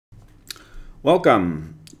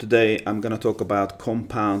Welcome! Today I'm going to talk about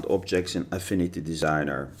compound objects in Affinity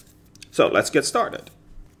Designer. So let's get started.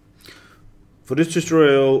 For this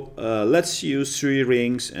tutorial, let's use 3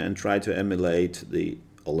 rings and try to emulate the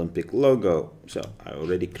Olympic logo. So I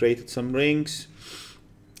already created some rings.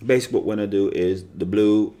 Basically what we're going to do is the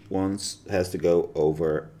blue ones has to go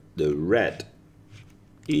over the red.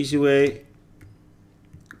 Easy way,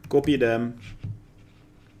 copy them.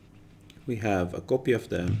 We have a copy of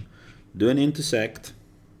them. Do an intersect,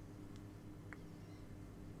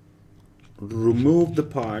 remove the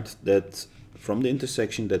part that from the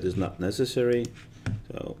intersection that is not necessary.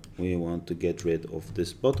 So we want to get rid of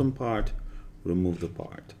this bottom part, remove the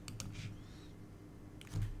part.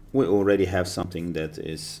 We already have something that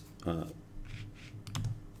is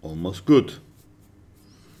almost good.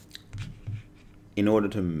 In order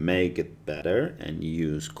to make it better and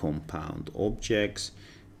use compound objects,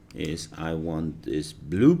 I want this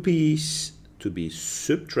blue piece to be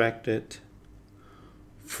subtracted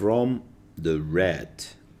from the red.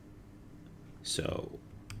 So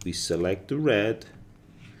we select the red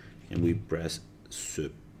and we press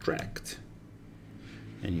subtract.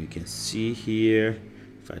 And you can see here,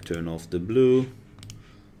 if I turn off the blue,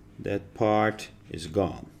 that part is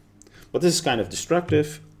gone. But this is kind of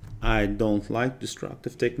destructive. I don't like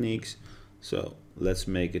destructive techniques, so let's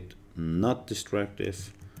make it not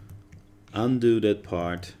destructive. Undo that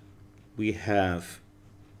part. We have,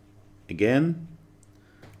 again,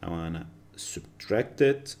 I want to subtract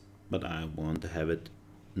it, but I want to have it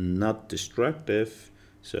not destructive.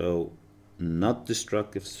 So not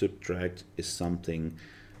destructive subtract is something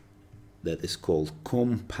that is called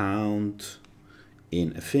compound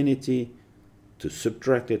in Affinity. To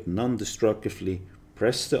subtract it non-destructively,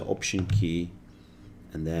 press the Option key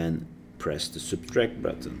and then press the subtract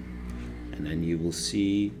button. And then you will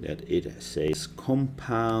see that it says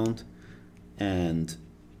compound, and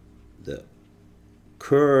the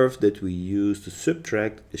curve that we use to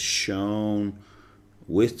subtract is shown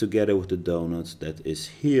together with the donut that is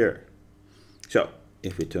here. So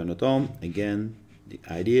if we turn it on, again, the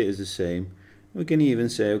idea is the same. We can even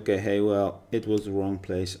say, okay, hey, well, it was the wrong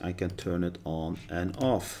place. I can turn it on and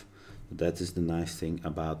off. That is the nice thing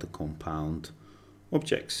about the compound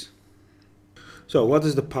objects. So what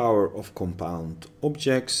is the power of compound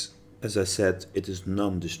objects? As I said, it is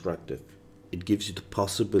non-destructive. It gives you the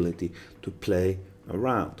possibility to play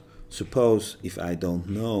around. Suppose if I don't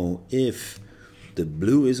know if the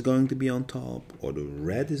blue is going to be on top, or the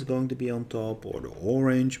red is going to be on top, or the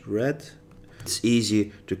orange, red, it's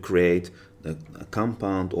easy to create a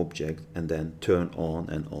compound object and then turn on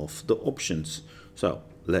and off the options. So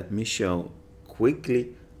let me show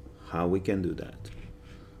quickly how we can do that.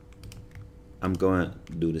 I'm going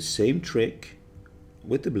to do the same trick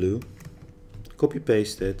with the blue, copy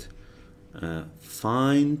paste it,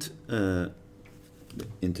 find the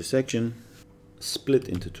intersection, split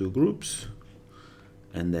into 2 groups,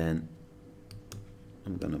 and then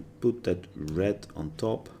I'm going to put that red on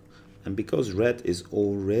top. And because red is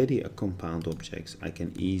already a compound object, I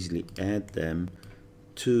can easily add them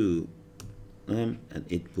to them and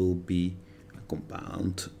it will be a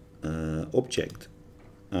compound object.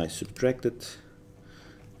 I subtract it,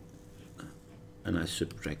 and I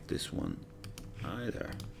subtract this one either.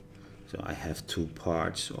 So I have 2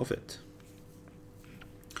 parts of it.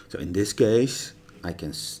 So in this case, I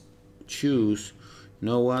can choose, you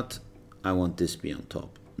know what, I want this to be on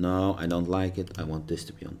top. No, I don't like it, I want this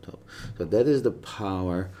to be on top. So that is the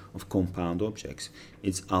power of compound objects.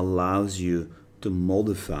 It allows you to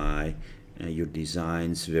modify your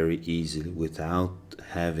designs very easily without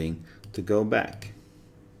having to go back.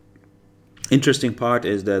 Interesting part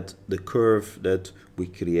is that the curve that we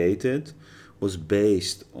created was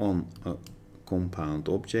based on a compound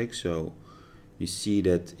object. So you see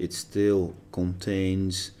that it still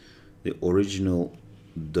contains the original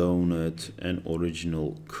donut and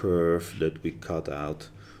original curve that we cut out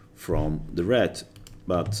from the red.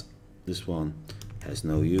 But this one has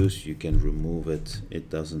no use. You can remove it. It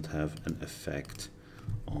doesn't have an effect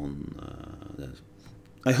on that.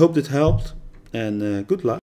 I hope that helped, and good luck.